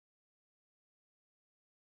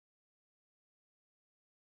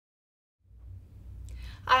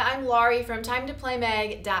Hi, I'm Laurie from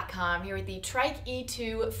TimeToPlayMag.com here with the Trikke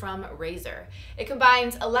E2 from Razer. It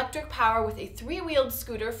combines electric power with a three-wheeled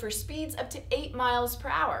scooter for speeds up to 8 miles per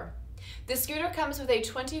hour. The scooter comes with a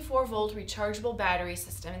 24-volt rechargeable battery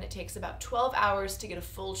system, and it takes about 12 hours to get a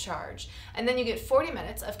full charge. And then you get 40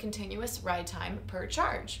 minutes of continuous ride time per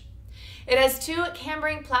charge. It has two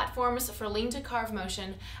cambering platforms for lean-to-carve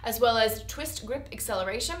motion, as well as twist grip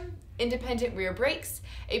acceleration, independent rear brakes,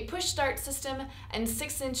 a push-start system, and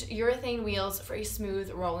 6-inch urethane wheels for a smooth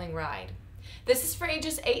rolling ride. This is for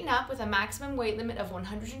ages 8 and up with a maximum weight limit of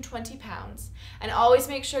 120 pounds. And always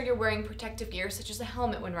make sure you're wearing protective gear such as a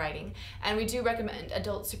helmet when riding, and we do recommend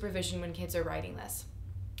adult supervision when kids are riding this.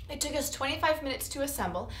 It took us 25 minutes to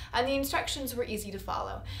assemble, and the instructions were easy to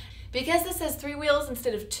follow. Because this has 3 wheels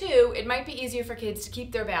instead of 2, it might be easier for kids to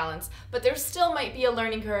keep their balance, but there still might be a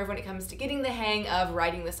learning curve when it comes to getting the hang of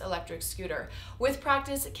riding this electric scooter. With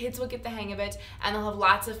practice, kids will get the hang of it, and they'll have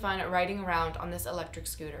lots of fun riding around on this electric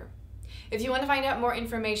scooter. If you want to find out more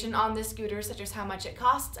information on this scooter, such as how much it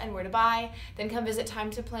costs and where to buy, then come visit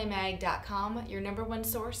TimeToPlayMag.com, your #1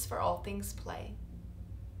 source for all things play.